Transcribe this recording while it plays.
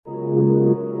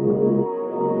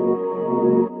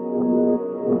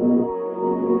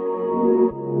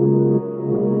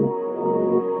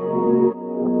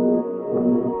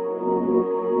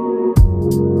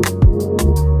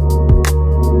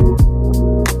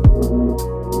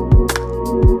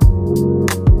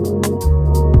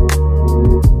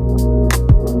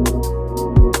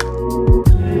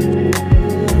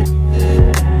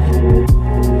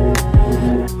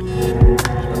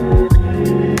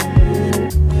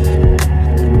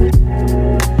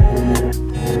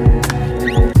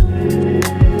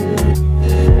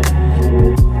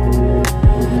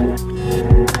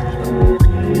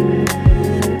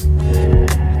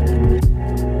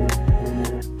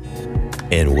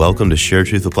Welcome to Share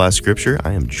Truth Apply Scripture.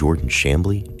 I am Jordan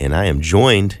Chambly, and I am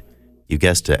joined, you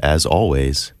guessed it, as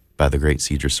always, by the great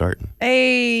Cedra Sarton.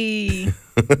 Hey,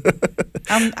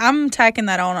 I'm tacking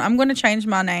that on. I'm going to change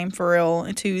my name for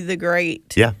real to the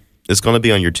great. Yeah, it's going to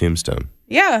be on your tombstone.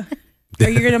 Yeah. Are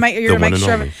you going to make? You're going to make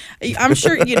sure of it. I'm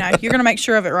sure you're going to make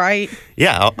sure of it, right?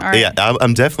 Yeah, right. Yeah.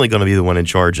 I'm definitely going to be the one in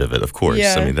charge of it. Of course.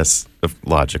 Yeah. I mean, that's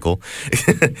logical.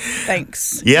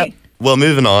 Thanks. Yep. Well,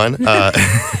 moving on.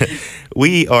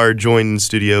 We are joined in the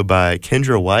studio by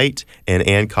Kendra White and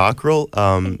Ann Cockrell.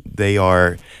 They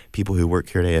are people who work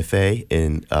here at AFA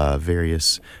in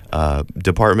various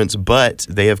departments, but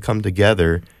they have come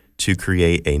together to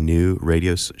create a new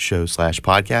radio show /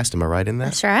 podcast. Am I right in that?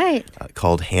 That's right.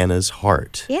 Called Hannah's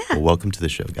Heart. Yeah. Well, welcome to the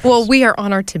show, guys. Well, we are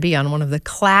honored to be on one of the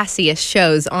classiest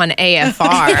shows on AFR.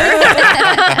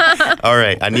 All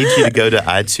right. I need you to go to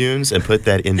iTunes and put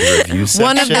that in the review section.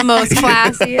 One of the most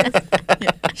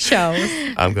classiest shows.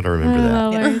 I'm going to remember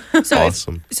that. Yeah. So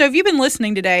awesome. So if you've been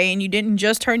listening today and you didn't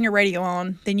just turn your radio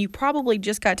on, then you probably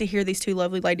just got to hear these two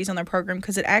lovely ladies on their program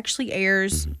because it actually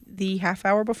airs the half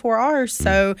hour before ours.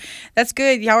 So that's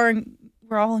good.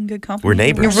 We're all in good company. We're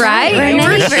neighbors. Right?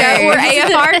 We're neighbors. We're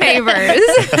AFR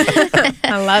neighbors.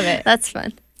 I love it. That's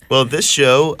fun. Well, this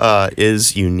show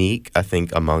is unique, I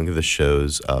think, among the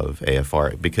shows of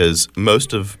AFR because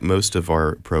most of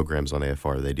our programs on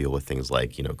AFR, they deal with things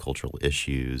like, cultural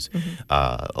issues,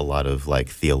 a lot of like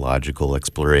theological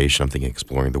exploration, I'm thinking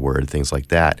exploring the word, things like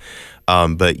that.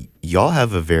 But y'all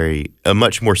have a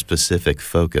much more specific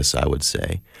focus, I would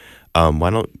say. Why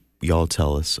don't y'all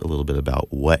tell us a little bit about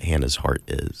what Hannah's Heart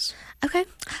is? Okay.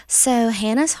 So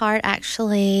Hannah's Heart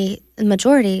actually, the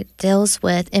majority deals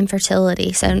with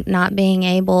infertility, so not being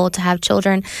able to have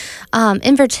children.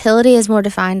 Infertility is more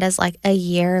defined as like a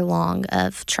year long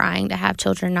of trying to have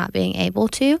children, not being able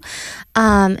to.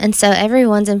 And so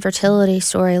everyone's infertility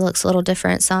story looks a little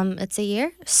different. Some it's a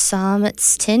year, some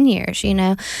it's 10 years,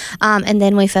 And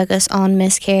then we focus on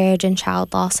miscarriage and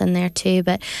child loss in there too.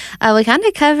 But we kind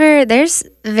of cover, there's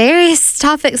various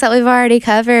topics that we've already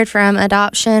covered from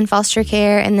adoption, foster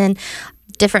care, and then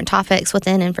different topics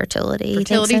within infertility.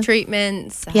 Fertility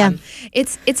treatments. Yeah.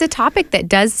 It's a topic that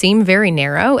does seem very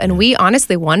narrow, and we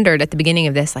honestly wondered at the beginning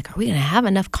of this, like, are we going to have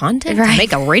enough content to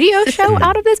make a radio show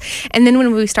out of this? And then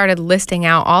when we started listing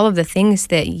out all of the things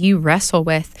that you wrestle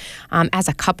with as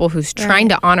a couple who's trying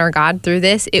to honor God through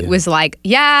this, it was like,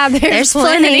 there's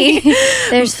plenty.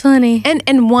 There's plenty.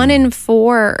 And 1 in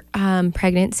 4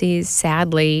 pregnancies,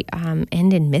 sadly,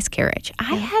 end in miscarriage.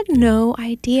 I had no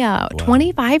idea.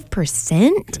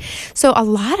 25%. So a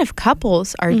lot of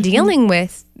couples are dealing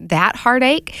with that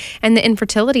heartache, and the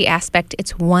infertility aspect,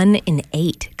 it's 1 in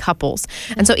 8 couples.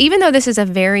 And so even though this is a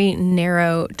very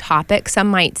narrow topic, some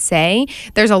might say,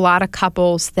 there's a lot of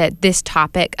couples that this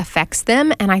topic affects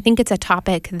them, and I think it's a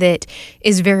topic that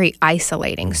is very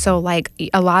isolating. So like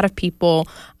a lot of people,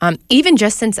 even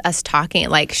just since us talking,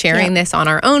 like sharing this on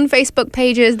our own Facebook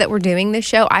pages that we're doing this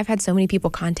show, I've had so many people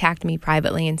contact me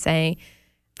privately and say,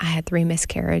 I had 3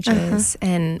 miscarriages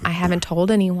and I haven't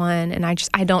told anyone, and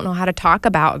I don't know how to talk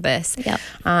about this. Yep.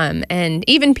 And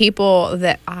even people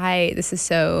that this is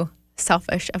so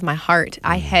selfish of my heart,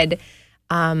 I had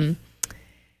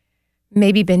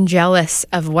maybe been jealous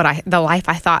of the life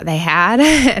I thought they had.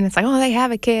 And it's like, oh, they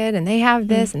have a kid and they have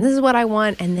this and this is what I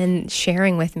want. And then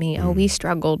sharing with me, oh, we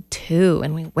struggled too.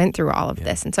 And we went through all of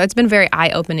this. And so it's been very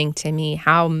eye-opening to me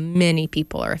how many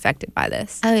people are affected by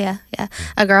this. Oh, yeah.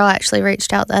 A girl actually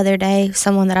reached out the other day,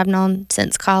 someone that I've known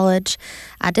since college.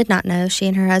 I did not know she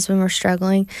and her husband were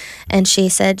struggling. And she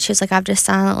was like, I've just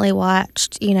silently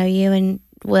watched, you and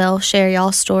Will share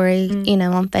y'all's story,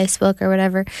 on Facebook or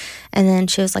whatever. And then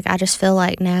she was like, I just feel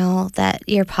like now that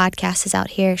your podcast is out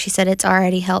here, she said it's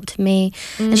already helped me.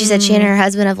 And she said she and her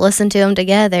husband have listened to them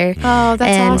together. Oh,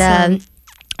 that's awesome.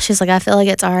 She's like, I feel like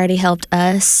it's already helped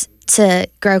us to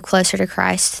grow closer to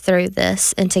Christ through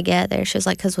this and together. She was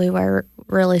like, because we were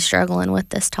really struggling with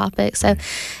this topic. So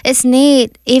it's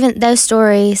neat. Even those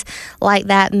stories like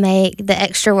that make the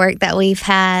extra work that we've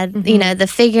had, you know, the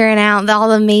figuring out all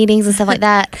the meetings and stuff like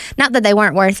that. Not that they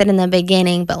weren't worth it in the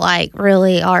beginning, but like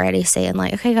really already saying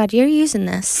like, okay, God, you're using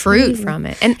this. Fruit from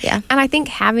it. And I think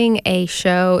having a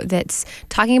show that's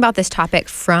talking about this topic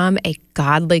from a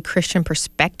godly Christian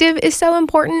perspective is so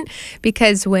important,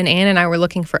 because when Ann and I were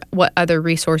looking for what other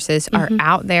resources are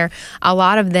out there, a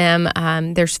lot of them,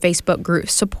 there's Facebook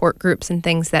groups, support groups, and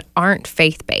things that aren't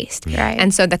faith-based. Right.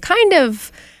 And so the kind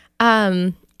of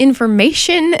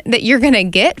information that you're going to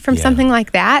get from something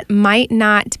like that might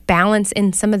not balance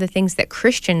in some of the things that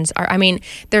Christians are. I mean,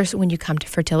 there's, when you come to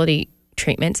fertility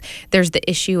treatments, there's the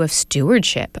issue of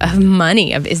stewardship, of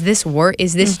money, of is this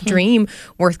dream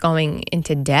worth going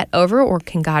into debt over, or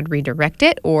can God redirect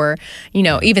it? Or, you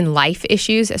know, even life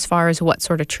issues as far as what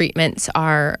sort of treatments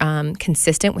are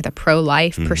consistent with a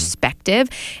pro-life perspective.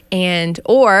 And,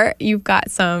 or you've got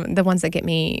the ones that get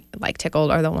me like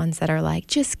tickled are the ones that are like,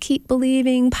 just keep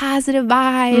believing, positive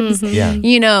vibes,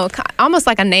 you know, almost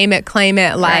like a name it, claim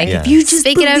it, like if you just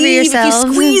speak believe, it over yourself, if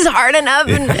you squeeze hard enough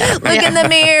and look in the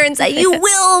mirror and say, you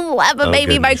will have a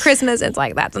baby by Christmas. It's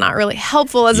like, that's not really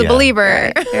helpful as a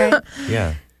believer. Right.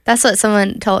 Yeah. That's what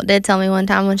someone did tell me one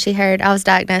time when she heard I was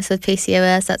diagnosed with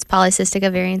PCOS, that's polycystic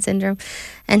ovarian syndrome.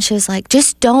 And she was like,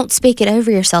 just don't speak it over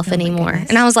yourself anymore.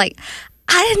 And I was like,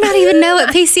 I did not even know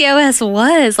what PCOS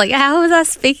was. Like, how was I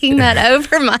speaking that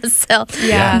over myself?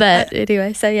 Yeah. But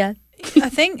anyway, so yeah. I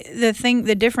think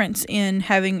the difference in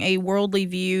having a worldly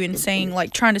view and saying,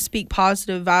 like, trying to speak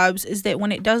positive vibes is that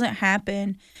when it doesn't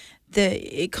happen,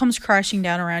 it comes crashing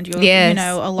down around you, you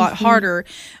know, a lot harder.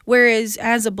 Whereas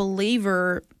as a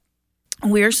believer,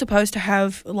 we're supposed to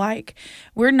have, like,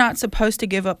 we're not supposed to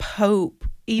give up hope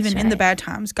even in the bad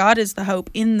times. God is the hope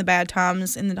in the bad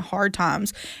times, in the hard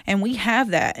times, and we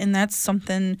have that. And that's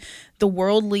something the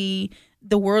worldly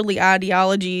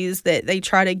ideologies that they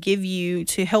try to give you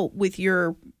to help with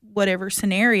your whatever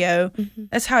scenario,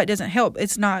 that's how it doesn't help.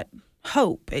 It's not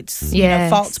hope. It's you know,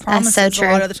 false promises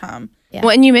a lot of the time. Yeah.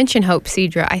 Well, and you mentioned hope,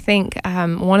 Cedra. I think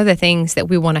one of the things that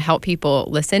we want to help people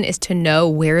listen is to know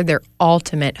where their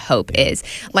ultimate hope is.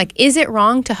 Like, is it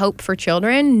wrong to hope for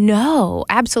children? No,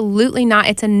 absolutely not.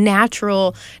 It's a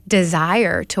natural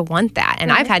desire to want that.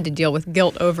 And I've had to deal with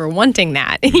guilt over wanting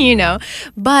that, you know.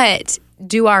 But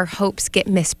do our hopes get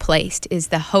misplaced? Is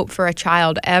the hope for a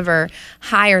child ever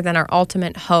higher than our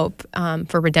ultimate hope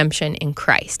for redemption in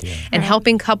Christ? Yeah. And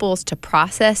helping couples to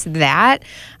process that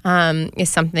is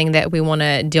something that we want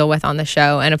to deal with on the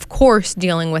show. And of course,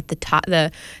 dealing with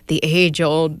the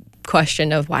age-old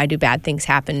question of why do bad things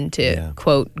happen to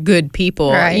quote good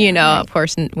people, you know. Of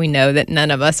course we know that none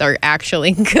of us are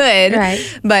actually good,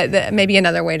 but maybe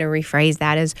another way to rephrase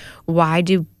that is, why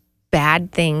do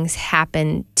bad things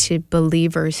happen to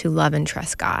believers who love and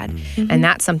trust God? And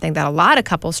that's something that a lot of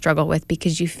couples struggle with,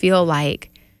 because you feel like,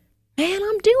 man,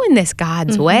 I'm doing this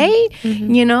God's way,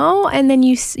 you know? And then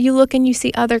you look and you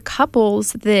see other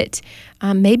couples that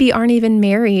maybe aren't even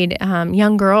married,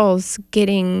 young girls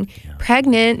getting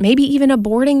pregnant, maybe even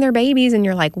aborting their babies, and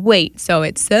you're like, wait, so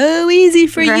it's so easy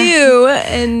for you,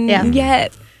 and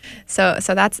yet... So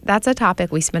that's a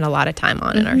topic we spend a lot of time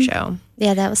on in our show.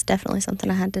 Yeah, that was definitely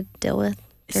something I had to deal with.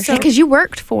 So, because you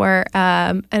worked for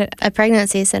a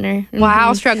pregnancy center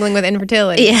while struggling with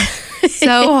infertility. Yeah,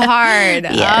 so hard.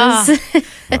 Yes,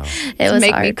 it was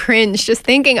make hard. Me cringe just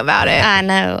thinking about it. I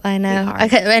know.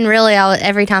 And really,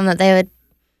 every time that they would,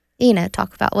 you know,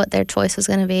 talk about what their choice was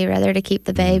going to be, whether to keep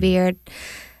the baby or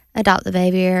adopt the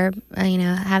baby or, you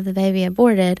know, have the baby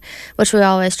aborted, which we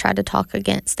always tried to talk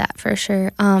against that for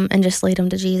sure, and just lead them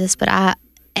to Jesus. But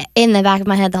in the back of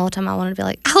my head the whole time, I wanted to be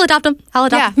like, I'll adopt them.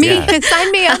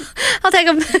 Sign me up. I'll take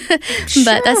them. Sure,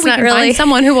 but that's not really find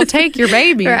someone who will take your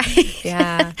baby. Right.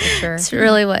 Yeah, for sure. It's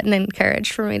really wasn't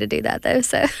encouraged for me to do that though.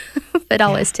 So, but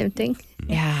always tempting.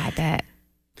 Yeah, I bet.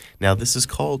 Now this is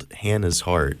called Hannah's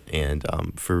Heart, and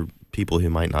for people who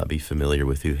might not be familiar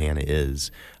with who Hannah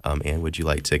is, Anne, would you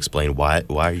like to explain why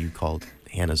are you called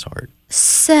Hannah's Heart?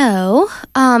 So,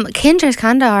 Kendra's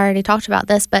kind of already talked about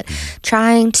this, but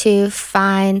trying to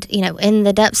find, you know, in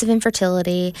the depths of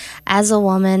infertility as a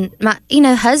woman,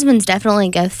 husbands definitely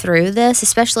go through this,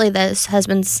 especially those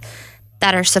husbands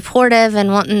that are supportive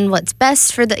and wanting what's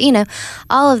best for the, you know,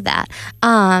 all of that.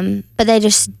 But they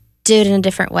just do it in a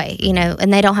different way, you know,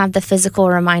 and they don't have the physical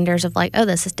reminders of like, oh,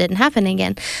 this didn't happen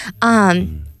again.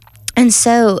 And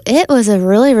so it was a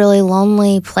really, really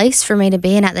lonely place for me to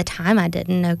be. And at the time, I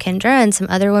didn't know Kendra and some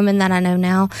other women that I know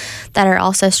now that are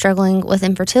also struggling with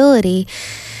infertility.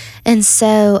 And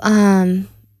so,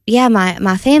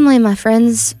 my family, my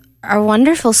friends are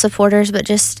wonderful supporters, but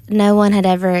just no one had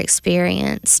ever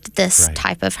experienced this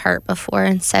type of hurt before.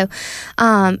 And so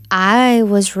I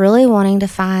was really wanting to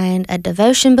find a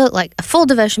devotion book, like a full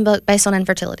devotion book based on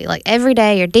infertility. Like every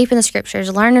day you're deep in the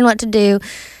scriptures, learning what to do.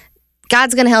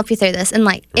 God's going to help you through this. And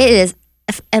like it is,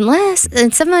 unless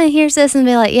and somebody hears this and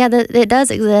be like, yeah, it does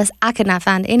exist. I could not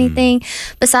find anything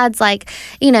besides like,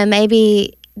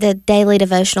 maybe the daily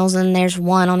devotionals, and there's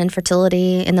one on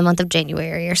infertility in the month of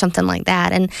January or something like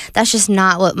that. And that's just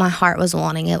not what my heart was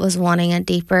wanting. It was wanting a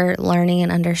deeper learning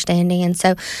and understanding. And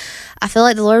so I feel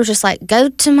like the Lord was just like, go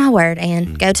to my word,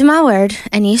 and go to my word.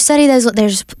 And you study those.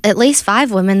 There's at least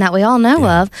 5 women that we all know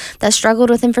of that struggled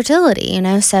with infertility,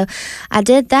 So I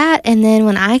did that. And then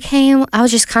when I came, I was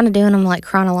just kind of doing them like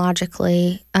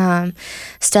chronologically,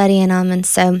 studying them. And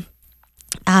so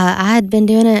I had been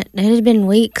doing it. It had been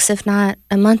weeks, if not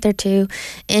a month or two,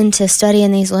 into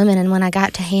studying these women. And when I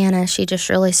got to Hannah, she just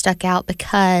really stuck out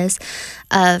because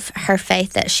of her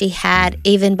faith that she had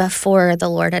even before the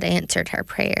Lord had answered her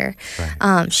prayer.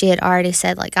 Right. She had already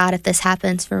said, like, God, if this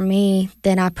happens for me,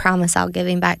 then I promise I'll give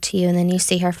him back to you. And then you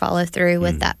see her follow through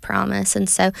with that promise. And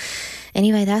so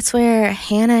anyway, that's where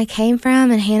Hannah came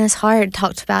from, and Hannah's heart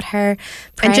talked about her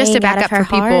praying. And just to back up for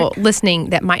heart. people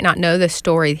listening that might not know this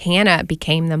story, Hannah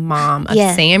became the mom of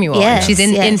Yeah. Samuel. Yes. She's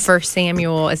in Yes. 1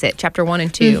 Samuel, is it chapter 1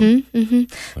 and 2?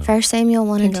 1 Samuel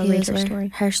 1 and Go 2 read is her where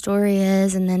story. her story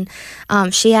is. And then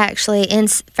she actually, in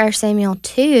 1 Samuel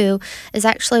 2, is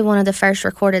actually one of the first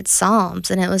recorded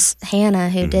Psalms. And it was Hannah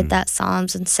who did that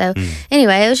Psalms. And so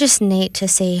anyway, it was just neat to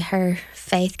see her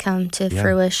faith come to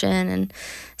fruition. And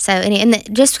so,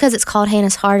 just because it's called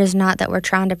Hannah's Heart is not that we're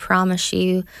trying to promise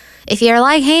you, if you're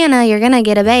like Hannah, you're going to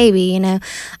get a baby,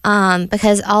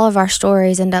 because all of our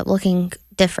stories end up looking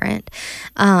different.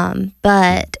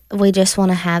 But we just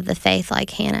want to have the faith like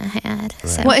Hannah had. Right.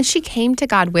 So. Well, and she came to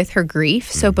God with her grief.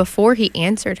 So before he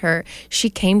answered her, she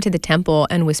came to the temple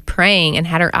and was praying and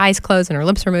had her eyes closed and her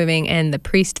lips were moving, and the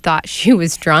priest thought she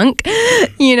was drunk,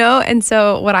 And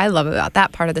so what I love about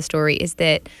that part of the story is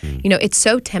that, it's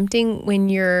so tempting when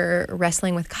you're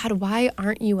wrestling with God, why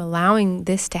aren't you allowing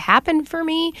this to happen for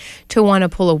me, to want to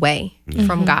pull away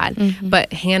from God.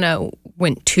 But Hannah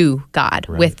went to God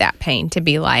with that pain to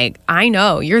be like, I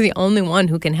know you're the only one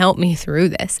who can help me through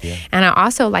this. Yeah. And I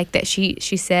also like that she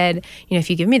said, if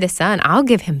you give me the son, I'll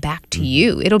give him back to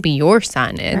you. It'll be your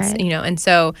son. It's, and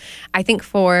so I think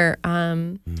for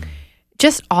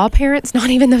just all parents, not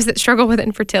even those that struggle with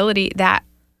infertility, that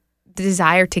the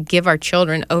desire to give our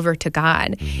children over to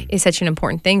God is such an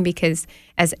important thing, because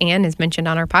as Anne has mentioned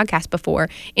on our podcast before,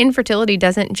 infertility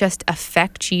doesn't just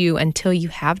affect you until you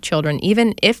have children.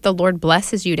 Even if the Lord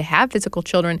blesses you to have physical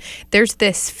children, there's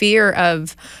this fear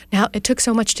of, now it took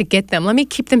so much to get them. Let me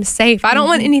keep them safe. I don't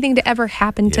want anything to ever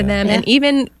happen to them. And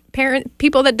even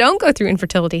people that don't go through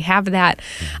infertility have that.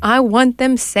 I want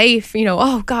them safe.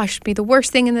 Oh gosh, be the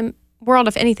worst thing in the world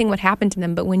if anything would happen to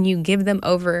them. But when you give them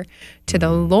over to the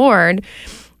Lord,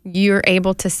 you're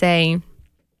able to say,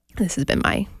 this has been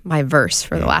my verse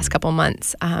for the last couple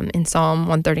months, in Psalm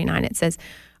 139, it says,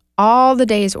 all the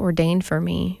days ordained for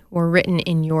me were written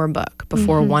in your book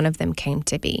before one of them came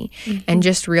to be. And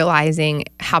just realizing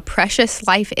how precious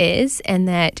life is, and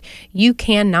that you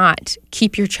cannot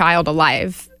keep your child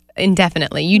alive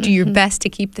indefinitely. You do your best to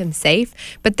keep them safe,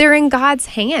 but they're in God's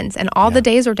hands, and all the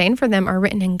days ordained for them are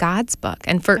written in God's book.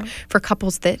 And for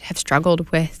couples that have struggled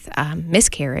with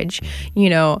miscarriage,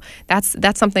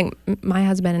 that's something. My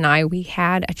husband and I, we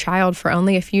had a child for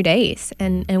only a few days,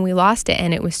 and we lost it,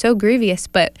 and it was so grievous.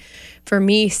 But for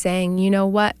me, saying,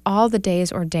 what, all the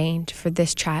days ordained for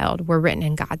this child were written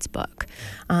in God's book,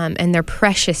 and they're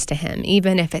precious to him,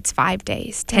 even if it's 5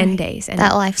 days, 10 days. And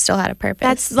that life still had a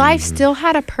purpose. That life still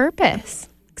had a purpose.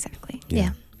 Exactly.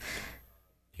 Yeah.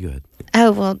 You go ahead.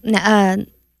 Oh, well,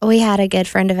 we had a good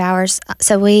friend of ours.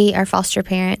 So we are foster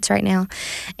parents right now.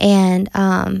 And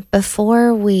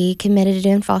before we committed to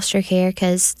doing foster care,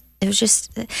 because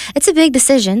it's a big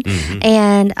decision.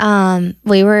 And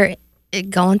we were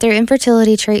going through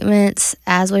infertility treatments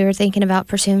as we were thinking about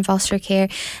pursuing foster care.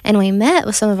 And we met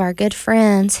with some of our good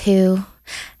friends who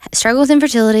struggled with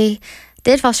infertility,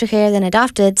 did foster care, then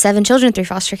adopted 7 children through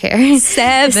foster care.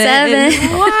 7.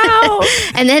 Wow.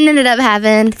 And then ended up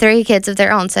having 3 kids of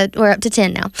their own. So we're up to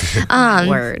 10 now.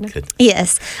 Word.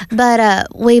 Yes. But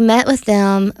we met with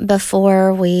them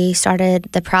before we started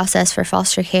the process for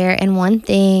foster care. And one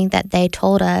thing that they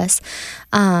told us,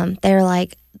 they were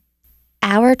like,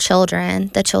 our children,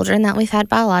 the children that we've had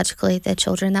biologically, the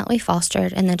children that we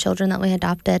fostered, and the children that we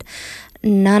adopted,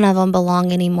 none of them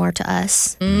belong any more to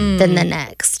us than the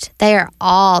next. They are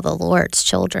all the Lord's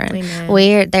children.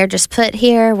 Amen. They're just put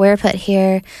here. We're put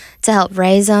here to help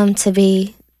raise them to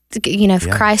be,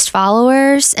 Christ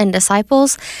followers and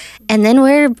disciples. And then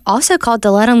we're also called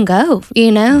to let them go,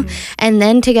 and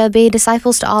then to go be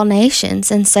disciples to all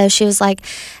nations. And so she was like,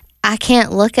 I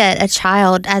can't look at a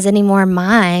child as any more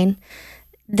mine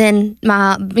than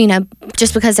my,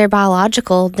 just because they're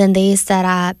biological, than these that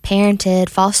I parented,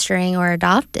 fostering, or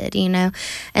adopted,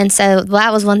 And so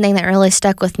that was one thing that really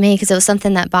stuck with me, because it was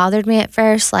something that bothered me at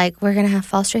first. Like, we're going to have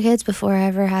foster kids before I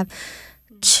ever have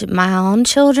my own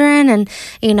children. And,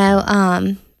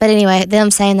 but anyway,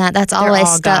 them saying that's always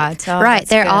all stuck. God's. Oh, right.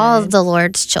 They're good. all the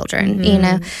Lord's children,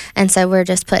 And so we're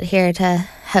just put here to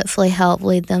hopefully help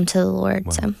lead them to the Lord.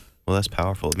 Wow. So. Well, that's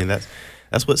powerful. I mean,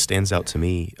 that's what stands out to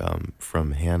me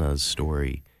from Hannah's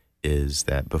story, is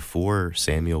that before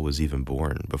Samuel was even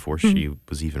born, before she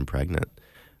was even pregnant,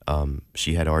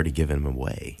 she had already given him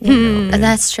away. And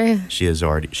That's true. She had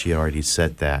already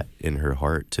set that in her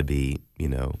heart to be,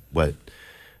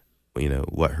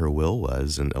 what her will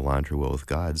was, and aligned her will with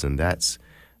God's, and that's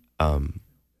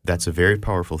a very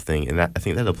powerful thing, and I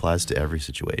think that applies to every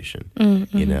situation.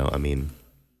 I mean,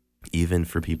 even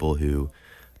for people who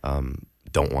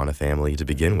don't want a family to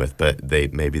begin with, but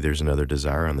maybe there's another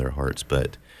desire on their hearts.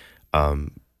 But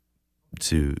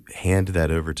to hand that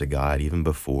over to God even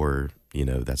before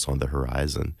that's on the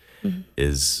horizon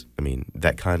is,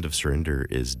 that kind of surrender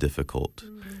is difficult,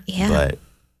 but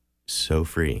so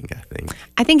freeing.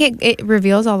 I think it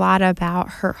reveals a lot about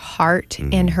her heart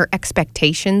and her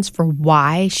expectations for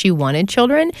why she wanted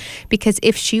children. Because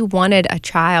if she wanted a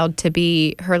child to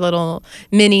be her little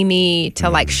mini me to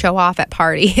like show off at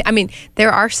party,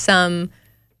 there are some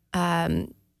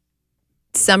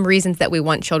reasons that we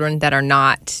want children that are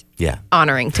not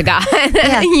honoring to God,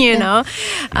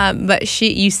 But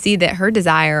you see that her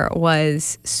desire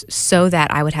was so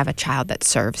that I would have a child that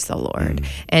serves the Lord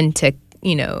and to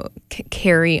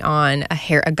carry on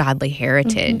a godly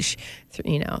heritage,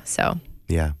 so.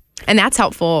 Yeah. And that's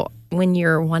helpful when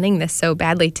you're wanting this so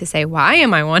badly, to say, why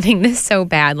am I wanting this so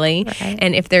badly? Right.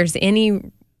 And if there's any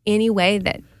way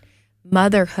that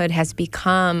motherhood has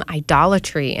become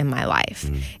idolatry in my life,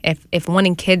 if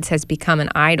wanting kids has become an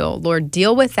idol, Lord,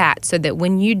 deal with that so that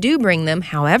when you do bring them,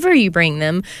 however you bring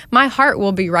them, my heart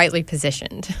will be rightly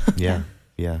positioned. Yeah.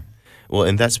 Well,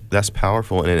 and that's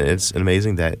powerful, and it's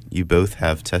amazing that you both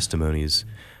have testimonies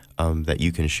that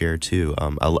you can share too.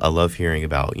 I love hearing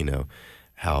about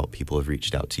how people have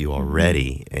reached out to you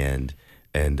already and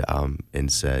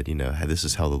said hey, this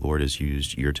is how the Lord has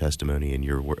used your testimony and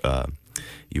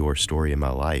your story in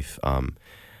my life.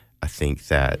 I think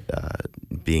that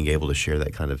being able to share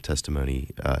that kind of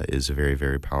testimony is a very,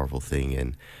 very powerful thing,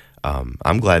 and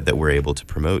I'm glad that we're able to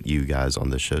promote you guys on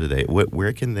the show today.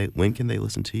 When can they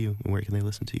listen to you, and where can they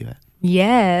listen to you at?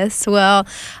 Yes. Well,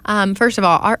 first of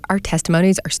all, our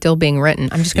testimonies are still being written.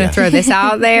 I'm just going to throw this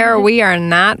out there. We are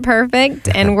not perfect,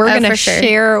 and we're going to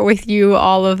share with you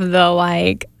all of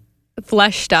the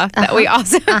flesh stuff that we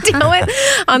also deal with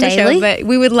on the show. But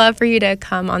we would love for you to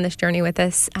come on this journey with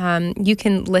us. You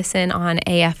can listen on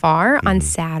AFR on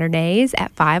Saturdays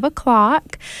at 5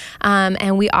 o'clock.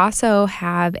 And we also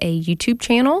have a YouTube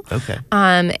channel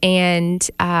and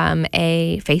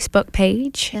a Facebook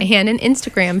page and an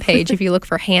Instagram page. If you look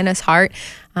for Hannah's Heart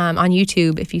on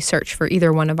YouTube, if you search for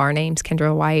either one of our names,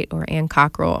 Kendra White or Ann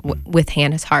Cockrell, with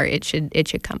Hannah's Heart, it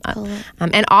should come up.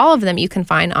 And all of them you can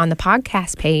find on the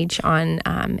podcast page on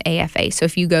AFA. So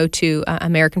if you go to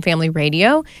American Family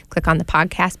Radio, click on the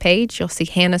podcast page, you'll see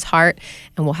Hannah's Heart,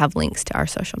 and we'll have links to our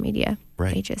social media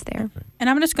pages there. And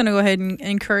I'm just going to go ahead and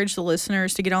encourage the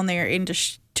listeners to get on there and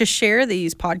to share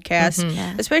these podcasts,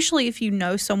 especially if you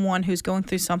know someone who's going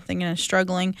through something and is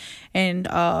struggling, and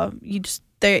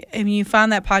you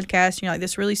find that podcast, and you're like,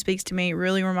 this really speaks to me. It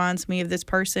really reminds me of this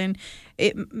person.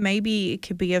 Maybe it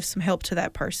could be of some help to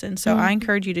that person. So I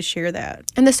encourage you to share that.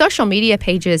 And the social media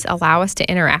pages allow us to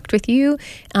interact with you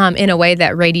in a way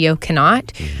that radio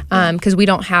cannot, because we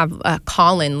don't have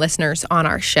call-in listeners on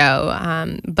our show.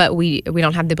 But we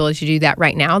don't have the ability to do that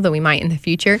right now, though we might in the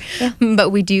future. Yeah. But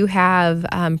we do have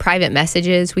private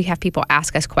messages. We have people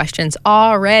ask us questions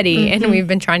already, and we've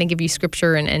been trying to give you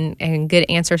scripture and good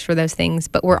answers for those things.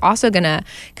 But we're also going to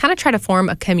kind of try to form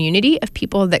a community of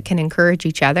people that can encourage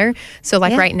each other. So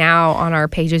right now on our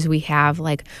pages, we have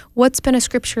what's been a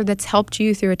scripture that's helped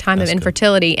you through a time of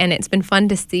infertility. And it's been fun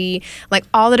to see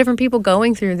all the different people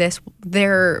going through this.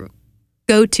 They're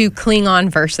go-to cling on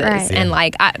verses. Right. And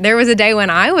like there was a day when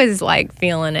I was like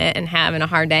feeling it and having a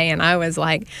hard day, and I was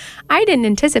like, I didn't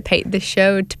anticipate this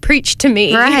show to preach to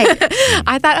me. Right.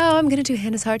 I thought, I'm going to do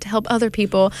Hannah's Heart to help other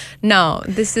people. No,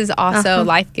 this is also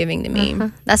life-giving to me.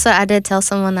 That's what I did tell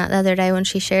someone that the other day when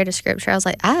she shared a scripture. I was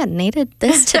like, I needed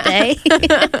this today.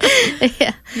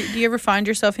 Yeah. Do you ever find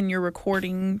yourself in your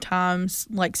recording times,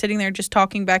 like sitting there just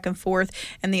talking back and forth,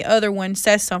 and the other one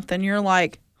says something, you're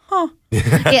like, huh.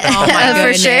 Yeah. Oh my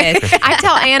for goodness. sure. I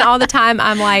tell Ann all the time,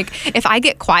 I'm like, if I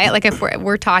get quiet, like if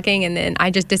we're talking and then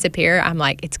I just disappear, I'm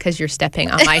like, it's because you're stepping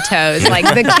on my toes. Like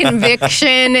the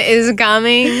conviction is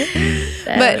coming.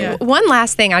 But one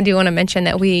last thing I do want to mention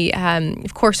that we,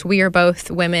 of course, we are both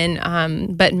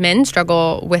women, but men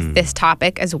struggle with this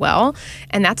topic as well.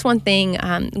 And that's one thing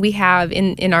we have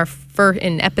in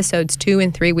episodes 2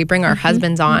 and 3, we bring our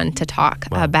husbands on to talk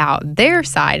about their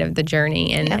side of the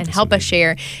journey and help us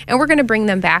share. And we're going to bring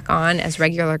them back on as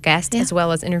regular guests as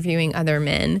well as interviewing other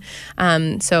men.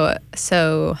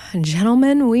 So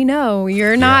gentlemen, we know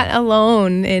you're not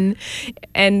alone. And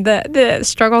the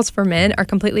struggles for men are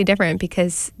completely different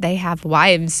because they have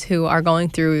wives who are going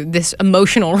through this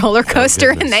emotional roller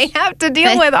coaster and they have to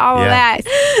deal with all of that.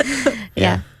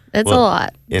 It's a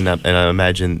lot. And I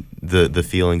imagine the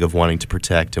feeling of wanting to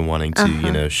protect and wanting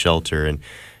to, shelter. And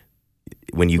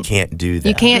when you can't do that.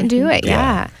 You can't do it,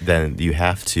 then you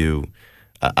have to.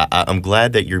 I'm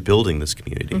glad that you're building this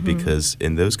community because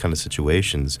in those kind of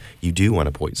situations, you do want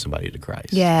to point somebody to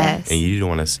Christ. Yes. And you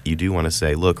do want to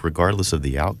say, look, regardless of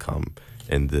the outcome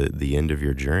and the end of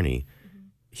your journey,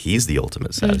 He's the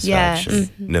ultimate satisfaction,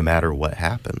 no matter what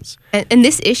happens. And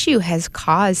this issue has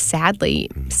caused, sadly,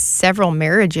 several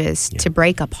marriages to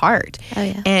break apart. Oh,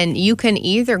 yeah. And you can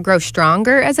either grow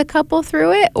stronger as a couple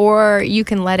through it, or you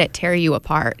can let it tear you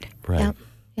apart. Right.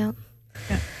 Yep.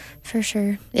 For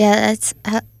sure. Yeah,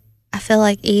 I feel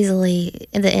like easily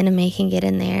the enemy can get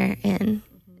in there and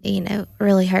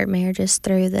really hurt marriages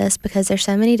through this because there's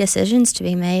so many decisions to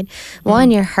be made.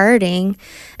 One, you're hurting.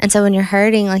 And so when you're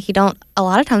hurting, like a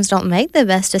lot of times don't make the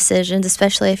best decisions,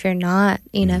 especially if you're not,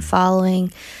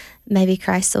 following maybe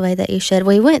Christ the way that you should.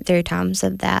 We went through times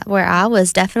of that where I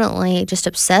was definitely just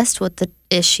obsessed with the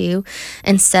issue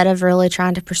instead of really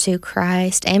trying to pursue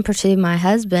Christ and pursue my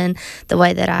husband the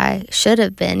way that I should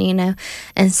have been,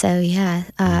 And so,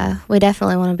 we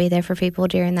definitely want to be there for people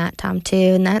during that time too.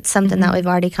 And that's something that we've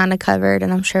already kind of covered,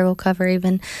 and I'm sure we'll cover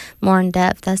even more in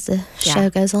depth as the show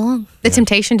goes along. The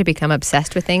temptation to become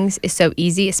obsessed with things is so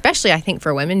easy, especially I think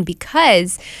for women,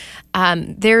 because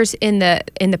there's in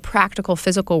the practical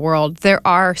physical world, there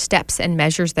are steps and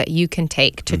measures that you can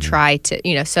take to try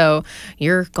to, so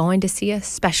you're going to see a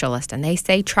specialist and they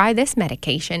say, try this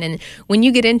medication. And when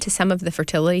you get into some of the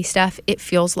fertility stuff, it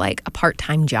feels like a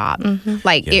part-time job.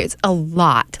 It's a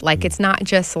lot. Like, it's not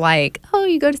just like,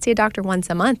 you go to see a doctor once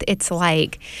a month. It's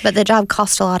like... But the job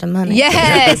costs a lot of money.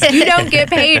 Yes. You don't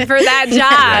get paid for that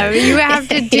job. You have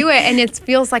to do it. And it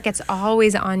feels like it's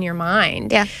always on your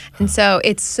mind. Yeah. And so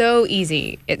it's so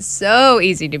easy. It's so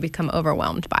easy to become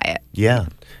overwhelmed by it. Yeah.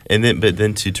 But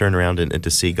then to turn around and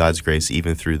to see God's grace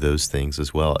even through those things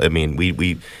as well. I mean,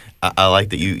 I like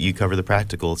that you cover the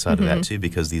practical side of that too,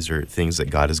 because these are things that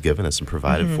God has given us and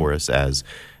provided for us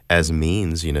as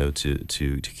means,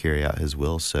 to carry out His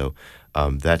will. So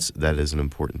that is an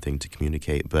important thing to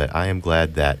communicate. But I am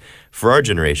glad that for our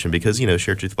generation, because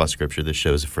Share Truth About Scripture, this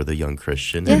show is for the young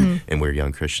Christian, and we're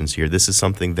young Christians here. This is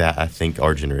something that I think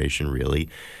our generation really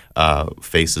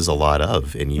faces a lot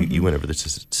of. And you went over the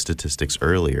statistics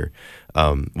earlier.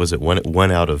 Was it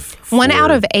one out of 4? 1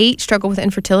 out of 8 struggle with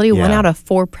infertility. 1 out of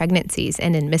 4 pregnancies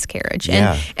end in miscarriage.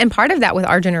 And part of that with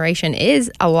our generation is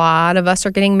a lot of us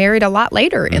are getting married a lot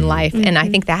later in life. And I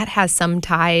think that has some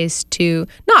ties to,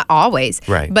 not always,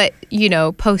 but,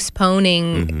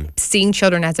 postponing seeing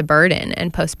children as a burden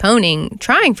and postponing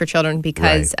trying for children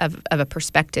because of a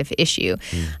perspective issue.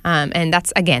 And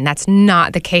that's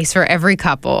not the case for every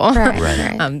couple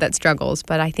that struggles.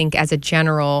 But I think as a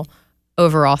general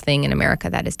overall thing in America,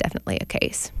 that is definitely a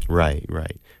case. Right.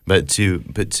 But to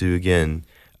again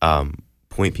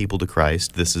point people to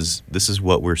Christ. This is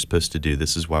what we're supposed to do.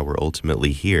 This is why we're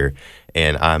ultimately here.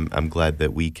 And I'm glad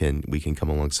that we can come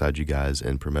alongside you guys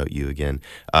and promote you again.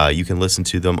 You can listen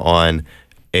to them on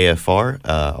AFR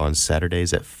on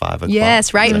Saturdays at 5 o'clock.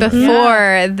 Yes, right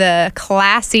before the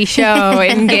classy show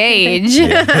Engage.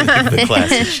 The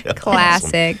classy show.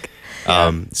 Classic.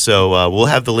 Awesome. So we'll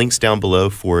have the links down below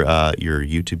for your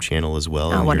YouTube channel as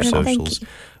well and your socials.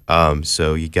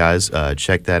 So you guys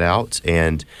check that out.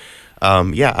 And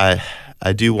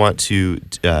I do want to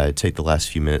take the last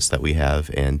few minutes that we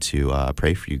have and to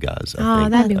pray for you guys. I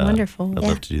think. That'd be wonderful. I'd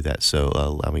love to do that. So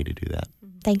allow me to do that.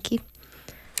 Thank you.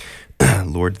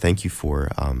 Lord, thank you for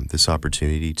this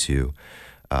opportunity to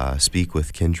speak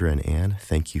with Kendra and Ann.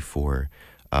 Thank you for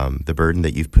the burden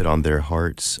that you've put on their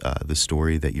hearts, the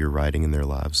story that you're writing in their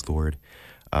lives, Lord,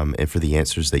 and for the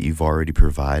answers that you've already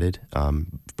provided,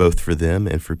 both for them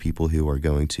and for people who are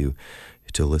going to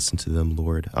listen to them,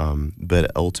 Lord.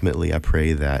 But ultimately, I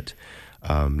pray that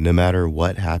no matter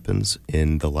what happens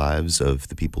in the lives of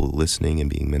the people listening and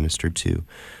being ministered to,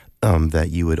 that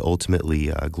you would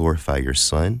ultimately glorify your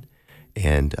Son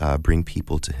and bring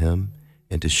people to him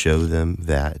and to show them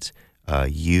that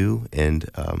you and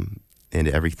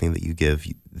everything that you give,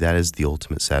 that is the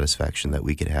ultimate satisfaction that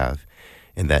we could have,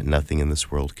 and that nothing in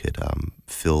this world could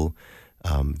fill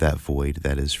that void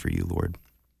that is for you, Lord.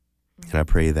 And I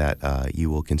pray that you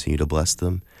will continue to bless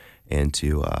them and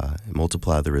to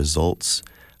multiply the results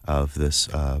of this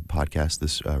podcast,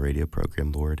 this radio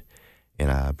program, Lord.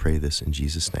 And I pray this in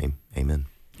Jesus' name. Amen.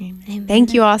 Amen.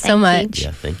 Thank you all so much. Yeah,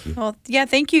 thank you. Well, yeah,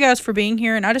 thank you guys for being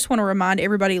here. And I just want to remind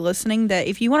everybody listening that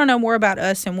if you want to know more about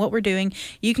us and what we're doing,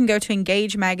 you can go to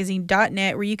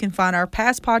engagemagazine.net where you can find our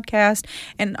past podcast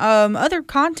and other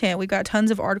content. We've got tons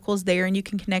of articles there, and you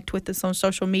can connect with us on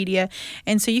social media.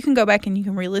 And so you can go back and you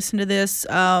can re-listen to this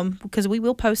because we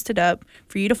will post it up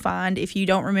for you to find if you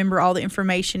don't remember all the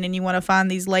information and you want to find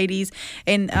these ladies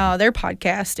and their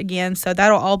podcast again. So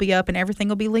that'll all be up and everything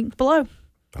will be linked below.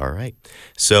 All right.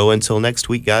 So until next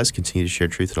week, guys, continue to share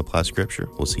truth and apply Scripture.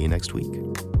 We'll see you next week.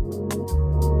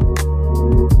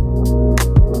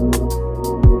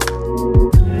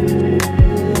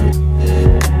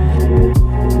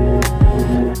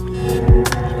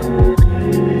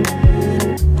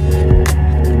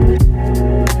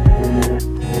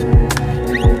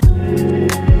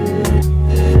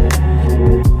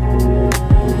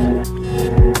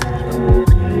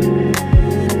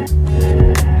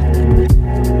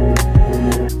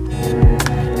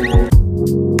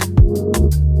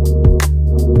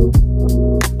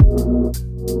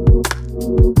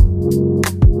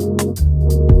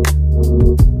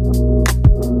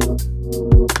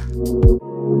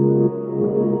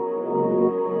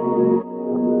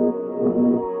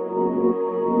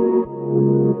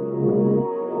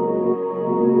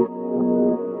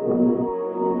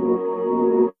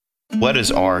 What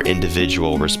is our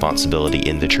individual responsibility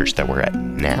in the church that we're at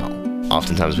now?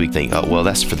 Oftentimes we think, oh, well,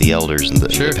 that's for the elders and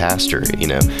the pastor, you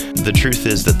know. The truth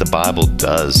is that the Bible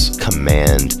does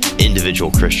command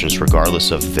individual Christians,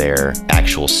 regardless of their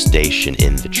actual station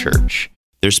in the church.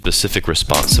 There's specific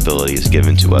responsibilities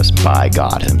given to us by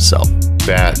God himself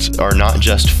that are not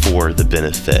just for the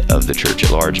benefit of the church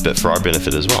at large, but for our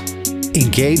benefit as well.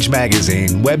 Engage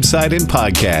Magazine website and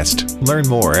podcast. Learn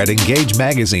more at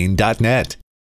engagemagazine.net.